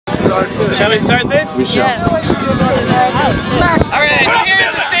Shall we start this? We shall. Yes. Alright,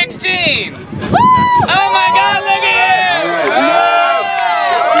 here's the 16! Oh my god, look at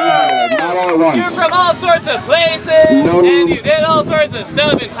you! Not all at once. You're from all sorts of places, and you did all sorts of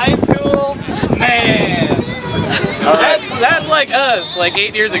stuff in high school. Man! That's like us, like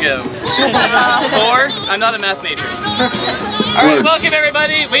 8 years ago. 4? I'm not a math major. Alright, welcome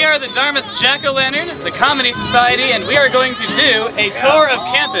everybody. We are the Dartmouth Jack-O-Lantern, the Comedy Society, and we are going to do a tour of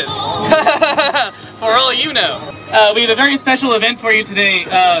campus. For all you know. We have a very special event for you today.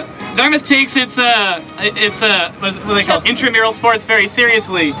 Dartmouth takes its what they call intramural sports very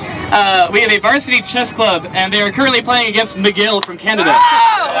seriously. We have a varsity chess club, and they are currently playing against McGill from Canada.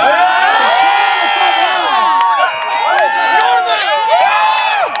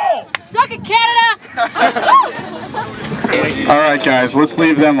 Suck it, Canada! Alright guys, let's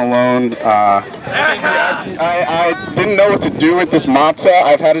leave them alone. I didn't know what to do with this matzah.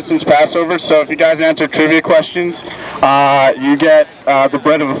 I've had it since Passover, so if you guys answer trivia questions, you get the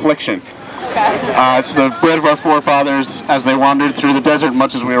bread of affliction. It's the bread of our forefathers as they wandered through the desert,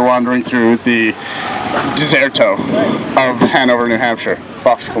 much as we were wandering through the deserto of Hanover, New Hampshire.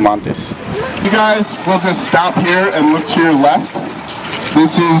 Vox Clamantis. You guys will just stop here and look to your left.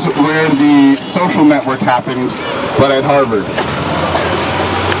 This is where the social network happened, but at Harvard.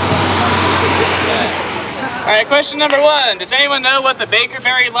 Alright, question number 1. Does anyone know what the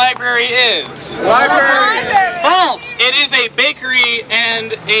Bakerberry Library is? Library! False! It is a bakery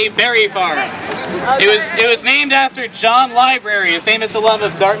and a berry farm. It was named after John Library, a famous alum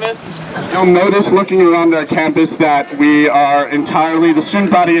of Dartmouth. You'll notice looking around our campus that we are the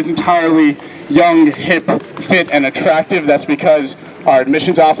student body is entirely young, hip, fit, and attractive. That's because our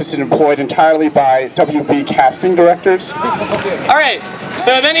admissions office is employed entirely by WB casting directors. Alright,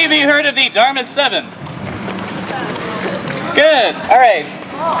 so have any of you heard of the Dartmouth 7? Good, alright.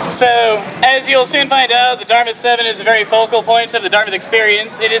 So, as you'll soon find out, the Dartmouth 7 is a very focal point of the Dartmouth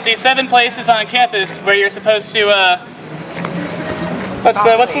experience. It is the 7 places on campus where you're supposed to, what's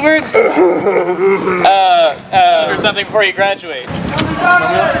the word? Or something before you graduate.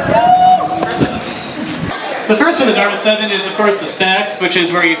 The first of the Dartmouth 7 is, of course, the stacks, which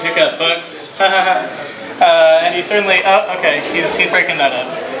is where you pick up books. And you certainly... Oh, okay, he's breaking that up.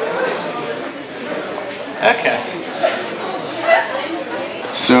 Okay.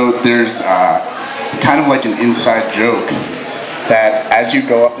 So there's kind of like an inside joke that as you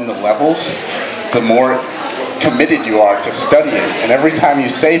go up in the levels, the more committed you are to studying. And every time you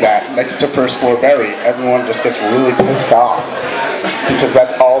say that next to first floor Barry, everyone just gets really pissed off. Because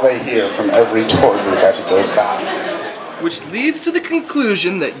that's all they hear from every tour group as it goes by. Which leads to the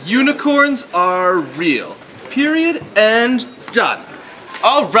conclusion that unicorns are real. Period and done.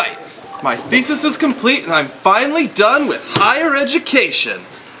 Alright, my thesis is complete and I'm finally done with higher education.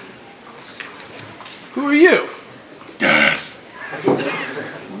 Who are you? Death.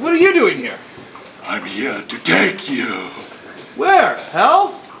 What are you doing here? I'm here to take you. Where?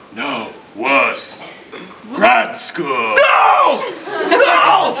 Hell? No, worse. Grad school. No!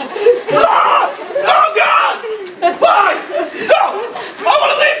 No! Ah! Oh God! Why? No! I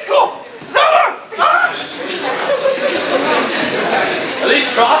want to leave school! Never! Ah! Are these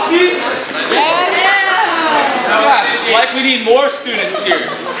Frosties? Yeah! Gosh, like we need more students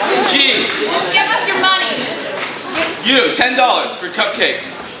here. Jeez. Just give us your money. You, $10 for cupcake.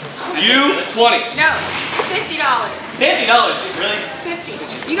 You, 20. No, $50. $50, really? 50.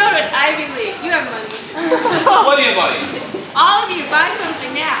 You go to an Ivy League. You have money. Plenty of money. All of you buy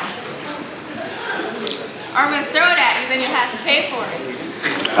something now. Or I'm going to throw it at you, then you'll have to pay for it.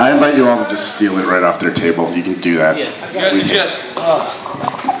 I invite you all to just steal it right off their table. You can do that. You guys are just,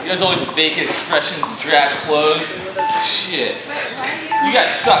 you guys always vacant expressions and drab clothes. Shit. You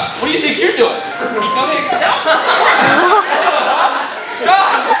guys suck. What do you think you're doing? Can you tell me?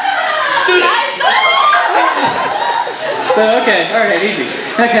 God! Students! So, okay, alright, easy.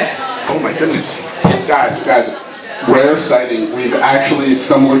 Okay. Oh my goodness. Guys, rare sighting. We've actually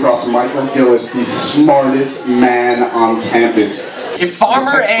stumbled across Michael Gillis, the smartest man on campus. If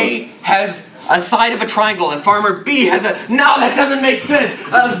Farmer A has a side of a triangle and Farmer B has a... No, that doesn't make sense.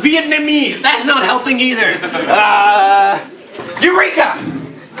 Vietnamese, that's not helping either. Eureka!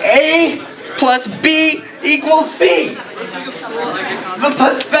 A plus B equals C. The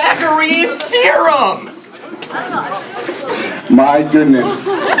Pythagorean theorem. My goodness.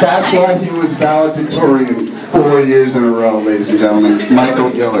 That's why he was valedictorian 4 years in a row, ladies and gentlemen. Michael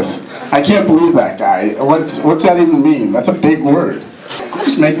Gillis. I can't believe that guy. What's that even mean? That's a big word. You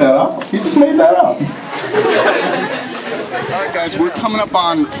just made that up? You just made that up. Alright guys, we're coming up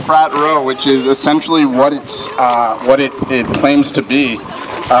on Frat Row, which is essentially what it claims to be.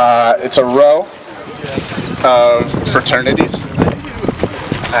 It's a row of fraternities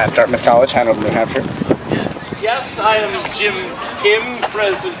at Dartmouth College, Hanover, New Hampshire. Yes, I am Jim Kim,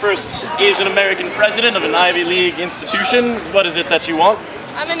 first Asian American president of an Ivy League institution. What is it that you want?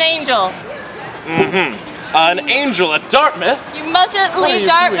 I'm an angel. An angel at Dartmouth? You mustn't leave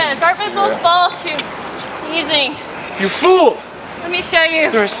Dartmouth. Dartmouth will fall to hazing. You fool! Let me show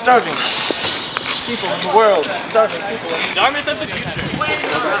you. There are starving people in the world. Starving people in Dartmouth of the future.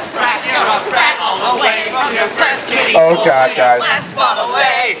 Oh God, guys!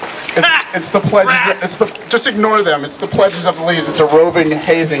 It's the pledges. Just ignore them. It's the pledges of the leaves. It's a roving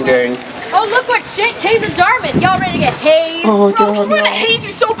hazing gang. Oh, look what shit came to Dartmouth. Y'all ready to get hazed? Oh, Bro, God, we're no. gonna haze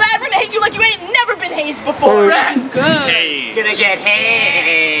you so bad. We're gonna haze you like you ain't never been hazed before. Oh, Good. Gonna get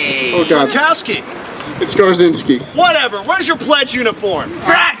hay. Oh God! Kowski, It's Garzinski. whatever. Where's your pledge uniform?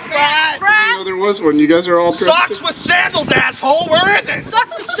 Frat! I didn't know there was one. You guys are all dressed Socks with sandals, asshole. Where is it?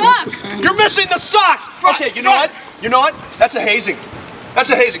 Sucks to suck. You're missing the socks. Okay, you know what? You know what? That's a hazing. That's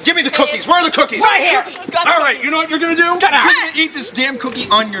a hazing. Give me the cookies. Where are the cookies? Right here. All right, you know what you're gonna do? You're gonna eat this damn cookie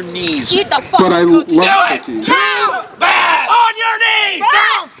on your knees. Eat the But fucking I cookie. love cookies. Too bad. On your knees.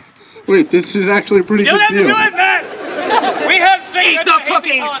 Down. Wait, this is actually a pretty good deal. man! We have strict Eat the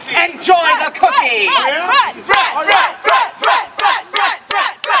cookies! Enjoy the cookies!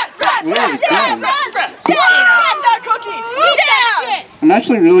 I'm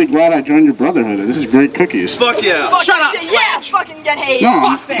actually really glad I joined your brotherhood. This is great cookies. Fuck yeah. Shut up. Yeah, fucking get hazed.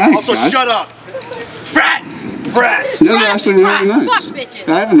 No, thanks, Also, guys. shut up. Frat. Frat. You guys are actually really nice. Fuck bitches.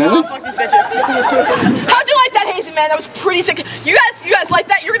 I haven't Oh, known. fuck these bitches. How'd you like that hazing, man? That was pretty sick. You guys like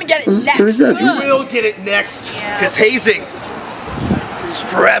that? You're gonna get it This is next. pretty good. You will get it next. Because hazing is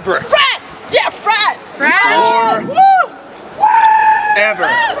forever. Frat! Yeah, frat! Frat! Or Woo! ever.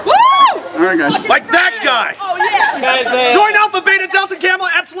 Woo! All right, guys. Like that guy. Oh, yeah! Guys, Join Alpha Beta Delta Gamma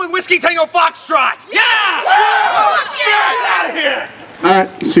Epsilon Whiskey Tango Foxtrot. Yeah! Get out of here! All right.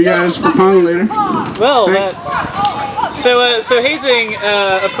 See you guys for Pong later. well, Thanks. so hazing,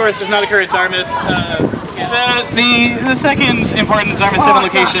 of course, does not occur at Dartmouth. So the second important Dartmouth 7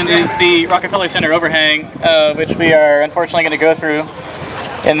 location is the Rockefeller Center overhang, which we are unfortunately going to go through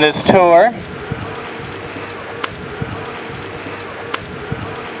in this tour.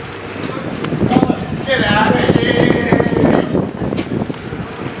 Get out of here!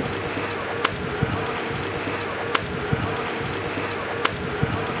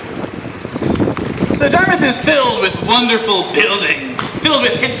 So Dartmouth is filled with wonderful buildings, filled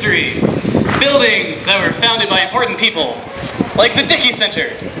with history. Buildings that were founded by important people, like the Dickey Center,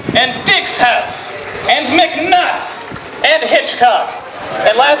 and Dick's House, and McNutt, and Hitchcock.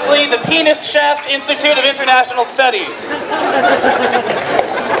 And lastly, the Penis Shaft Institute of International Studies.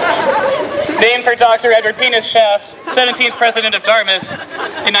 Named for Dr. Edward Penis Shaft, 17th President of Dartmouth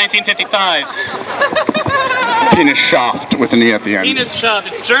in 1955. Penis shaft with an E at the end. Penis Shaft,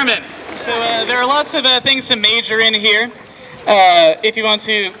 it's German. So there are lots of things to major in here. If you want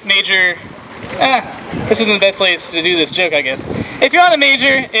to major, this isn't the best place to do this joke, I guess. If you want to major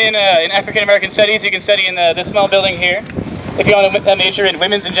in African American studies, you can study in this small building here. If you want to major in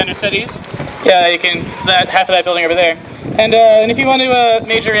women's and gender studies, yeah, you can. It's that half of that building over there. And if you want to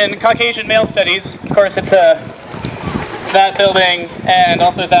major in Caucasian male studies, of course, it's that building, and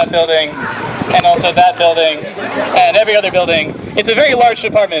also that building, and also that building, and every other building. It's a very large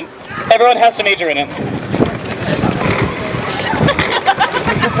department. Everyone has to major in it.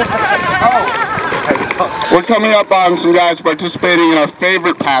 We're coming up on some guys participating in our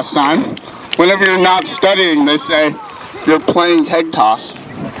favorite pastime. Whenever you're not studying, they say you're playing keg toss.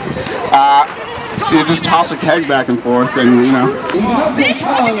 You just toss a keg back and forth, and you know.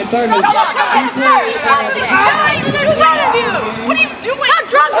 What are you doing? How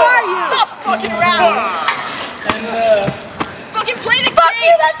drunk are you? Stop fucking around. Fucking play the game. Fuck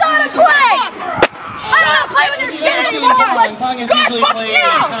you, that's not a play. I don't want to play with your shit anymore. God, fuck you. Get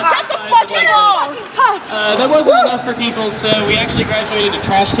the fuck out. That wasn't enough for people, so we actually graduated to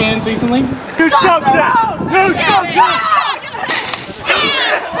trash cans recently. Do something! Do something!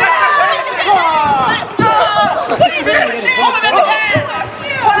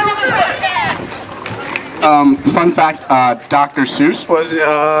 Fun fact, Dr. Seuss was,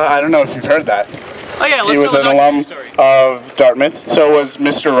 I don't know if you've heard that. Oh yeah, He let's was go an with alum Dr. story. of Dartmouth, so was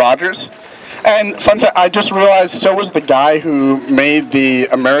Mr. Rogers. And fun fact, I just realized so was the guy who made the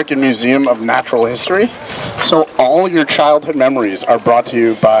American Museum of Natural History. So all your childhood memories are brought to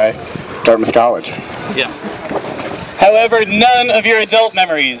you by Dartmouth College. Yeah. However, none of your adult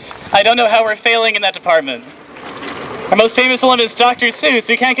memories. I don't know how we're failing in that department. Our most famous alum is Dr. Seuss.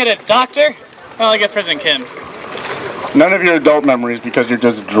 We can't get a doctor? Well, I guess President Kim. None of your adult memories because you're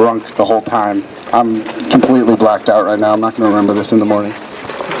just drunk the whole time. I'm completely blacked out right now. I'm not going to remember this in the morning.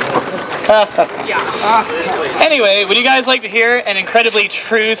 Anyway, would you guys like to hear an incredibly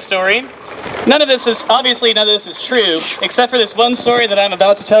true story? Obviously none of this is true, except for this one story that I'm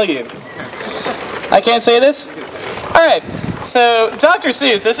about to tell you. I can't say this? Alright, so Dr.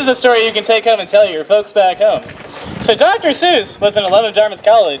 Seuss, this is a story you can take home and tell your folks back home. So Dr. Seuss was an alum of Dartmouth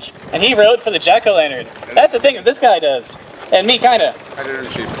College, and he wrote for the Jack-O-Lantern. That's the thing that this guy does. And me, kinda.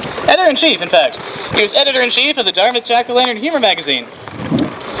 Editor-in-chief. Editor-in-chief, in fact. He was editor-in-chief of the Dartmouth Jack-O-Lantern Humor magazine.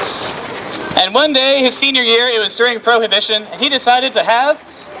 And one day, his senior year, it was during Prohibition, and he decided to have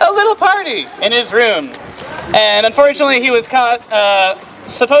a little party in his room. And unfortunately, he was caught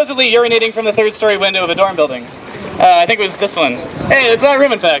supposedly urinating from the third-story window of a dorm building. I think it was this one. Hey, it's our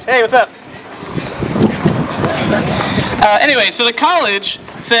room, in fact. Hey, what's up? Anyway, so the college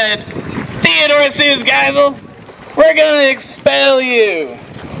said, Theodore Seuss Geisel, we're gonna expel you.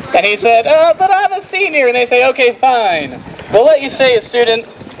 And he said, but I'm a senior. And they say, okay, fine. We'll let you stay a student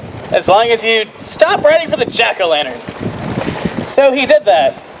as long as you stop writing for the Jack-O-Lantern. So he did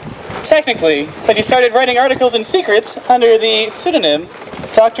that, technically, but he started writing articles in secret under the pseudonym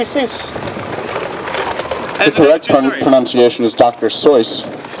Dr. Seuss. The correct pronunciation is Dr. Seuss.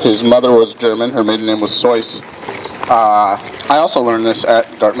 His mother was German, her maiden name was Seuss. I also learned this at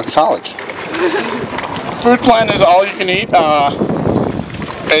Dartmouth College. Food plan is all you can eat.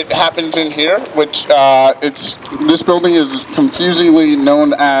 It happens in here, which this building is confusingly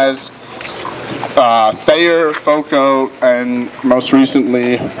known as Thayer, Foco, and most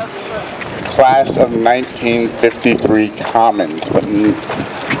recently Class of 1953 Commons, but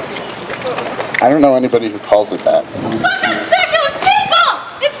I don't know anybody who calls it that. Fuck how special is people!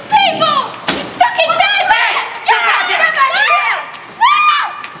 It's people! Fucking nightmare!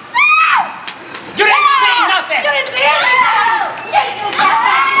 You didn't say nothing! You didn't say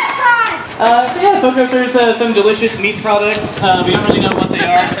So yeah, Foco serves some delicious meat products. We don't really know what they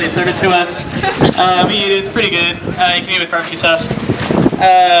are. They serve it to us. We eat it. It's pretty good. You can eat it with barbecue sauce.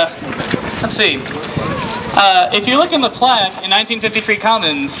 Let's see. If you look in the plaque in 1953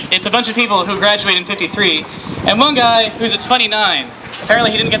 Commons, it's a bunch of people who graduated in 53, and one guy who's a 29.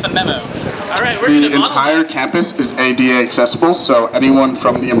 Apparently he didn't get the memo. Alright, we're The entire campus is ADA accessible, so anyone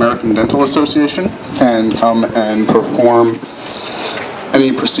from the American Dental Association can come and perform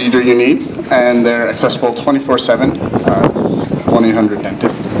any procedure you need, and they're accessible 24/7. It's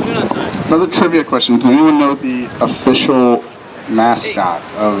 1-800-DENTIST. Another trivia question, does anyone know the official mascot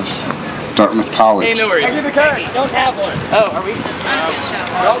of Dartmouth College? Hey, no worries. Don't have one. Oh, are we?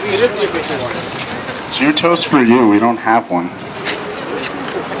 Jutos for you, we don't have one.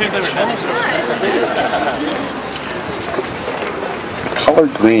 Color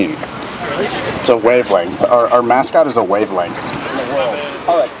green. It's a wavelength. Our mascot is a wavelength.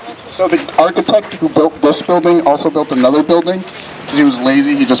 Alright, so the architect who built this building also built another building. Because he was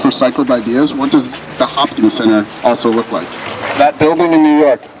lazy, he just recycled ideas. What does the Hopkins Center also look like? That building in New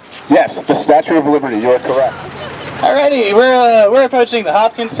York. Yes, the Statue of Liberty, you are correct. Alrighty, we're approaching the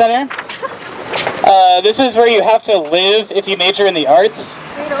Hopkins Center. This is where you have to live if you major in the arts.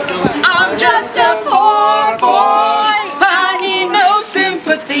 I'm just a poor boy, I need no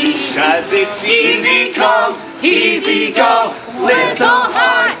sympathy. 'Cause it's easy come, easy go, lives on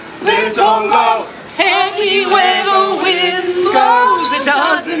high, lives on low. Anywhere the wind goes, it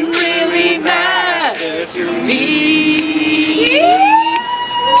doesn't really matter to me.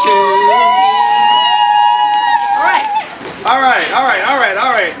 All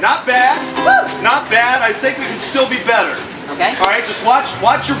right. Not bad. Not bad. I think we can still be better. Okay. All right, just watch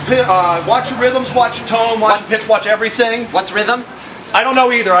your rhythms, watch your tone, watch your pitch, watch everything. What's rhythm? I don't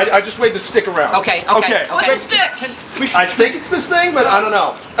know either. I just waved the stick around. Okay. What's a stick? I think it's this thing, but I don't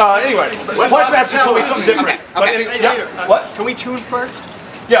know. Anyway, Punch Master told me something different. Okay. But anyway, yeah, what? Can we tune first?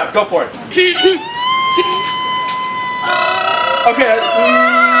 Yeah, go for it. Okay.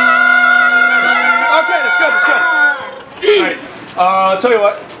 Okay, that's good. All right. I'll tell you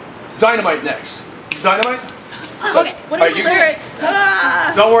what. Dynamite next. Dynamite? Okay, what are the lyrics?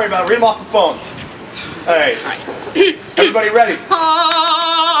 Don't worry about it. Read them off the phone. All right. Everybody ready?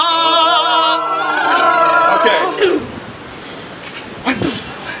 Okay.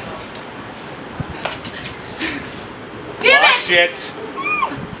 Watch it.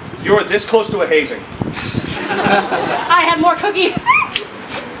 You're this close to a hazing. I have more cookies.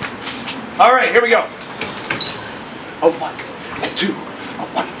 All right, here we go. A 1, 2, a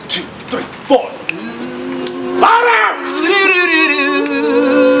 1, 2, 3, 4. Louder!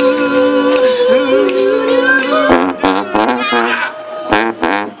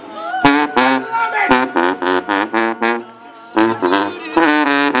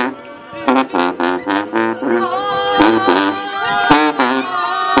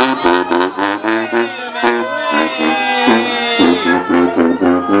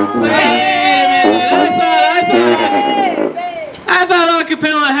 thought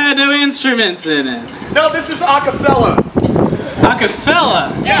acapella had no instruments in it. No, this is acapella.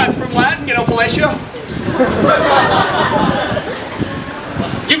 Acapella? Yeah, it's from Latin, you know, fellatio.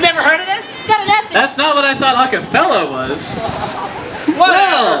 You've never heard of this? It's got an F in it. That's not what I thought acapella was.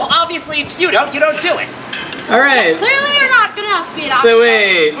 Well, obviously you don't do it. Alright. Clearly you're not good enough to be an So acapella.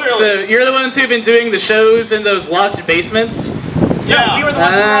 wait, so you're the ones who've been doing the shows in those locked basements? Yeah. We were the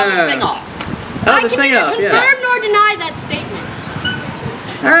ones who were on the sing-off. Oh, I the can sing-off, neither yeah. confirm nor deny that statement.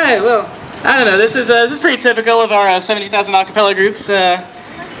 Alright, well, I don't know, this is pretty typical of our 70,000 acapella groups. Yeah,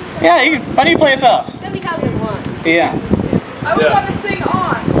 why don't you play us off? 70,001. Yeah. I was on the sing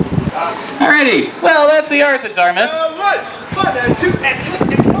on. Alrighty, well, that's the arts at Dartmouth. 1, 2, and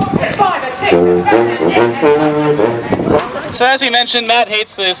 5 and 6. So as we mentioned, Matt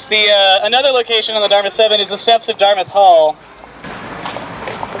hates this. Another location on the Dartmouth 7 is the steps of Dartmouth Hall.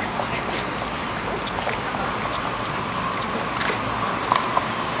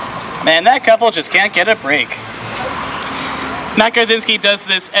 Man, that couple just can't get a break. Matt Kozinski does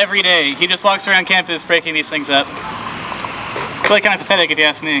this every day. He just walks around campus breaking these things up. It's really kind of pathetic if you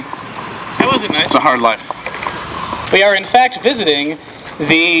ask me. How was it, Matt? It's a hard life. We are in fact visiting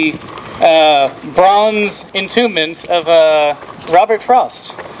the bronze entombment of Robert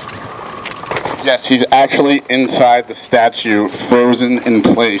Frost. Yes, he's actually inside the statue, frozen in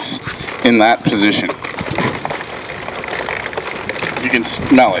place in that position. You can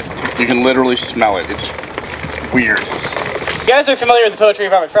smell it. You can literally smell it. It's weird. You guys are familiar with the poetry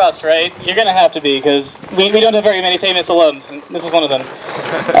of Robert Frost, right? You're going to have to be, because we don't have very many famous alums, and this is one of them.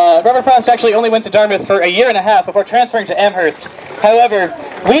 Robert Frost actually only went to Dartmouth for a year and a half before transferring to Amherst. However,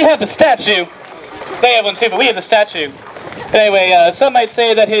 we have the statue. They have one too, but we have the statue. But anyway, some might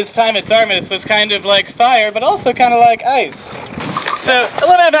say that his time at Dartmouth was kind of like fire, but also kind of like ice. So, a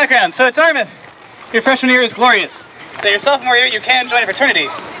little bit of background. So at Dartmouth, your freshman year is glorious. Then your sophomore year, you can join a fraternity.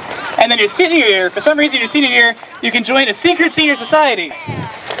 And then your senior year, for some reason your senior year, you can join a secret senior society.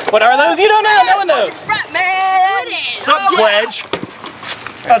 What are those? You don't know. No one knows. Frat man! Sup, Pledge?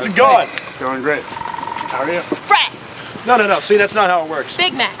 How's it going? It's going great. How are you? Frat! No. See, that's not how it works.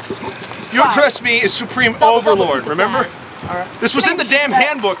 Big Mac. You addressed me as Supreme Overlord, remember? This was in the damn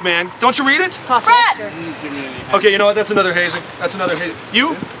handbook, man. Don't you read it? Frat! Okay, you know what? That's another hazing. That's another hazing.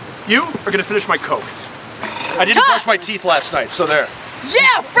 You are gonna finish my Coke. I didn't brush my teeth last night, so there.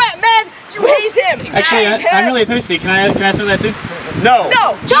 Yeah, frat man! You haze him! Actually, I'm really thirsty. Can I have some of that too? No.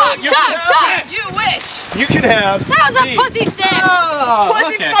 No! Chug! You wish! You can have That was a these. pussy sip!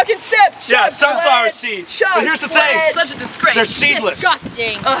 Pussy okay. fucking sip! Yeah, Chug, sunflower Fred. seeds. Chug, But here's the thing. Fred. Such a disgrace. They're seedless.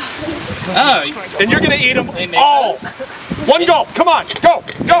 Disgusting. Oh, And you're gonna eat them make all. those? One go. Come on. Go.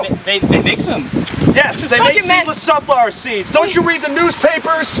 they make them. Yes, they make fucking man. seedless sunflower seeds. Don't you read the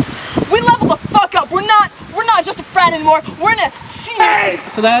newspapers? We level the fuck up. We're not just a frat anymore. We're in a senior.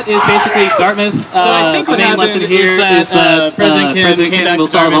 So that is basically Dartmouth. So I think the main lesson here is that President Kim will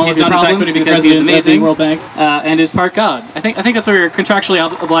solve all of your problems because he is amazing, World Bank, and is part God. I think that's what we're contractually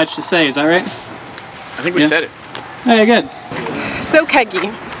obliged to say. Is that right? I think we said it. Okay, good. So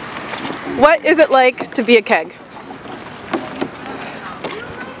Keggy, what is it like to be a keg?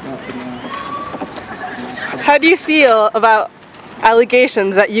 How do you feel about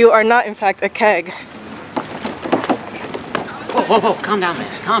allegations that you are not in fact a keg? Whoa, calm down,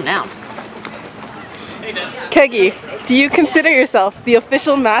 man. Calm down. Keggy, do you consider yourself the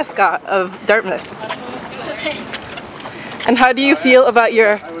official mascot of Dartmouth? And how do you feel about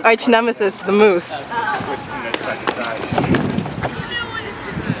your arch nemesis, the moose?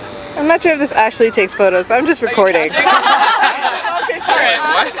 I'm not sure if this actually takes photos, I'm just recording. Okay,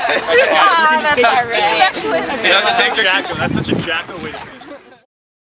 fine. That's our That's such a Jacko way to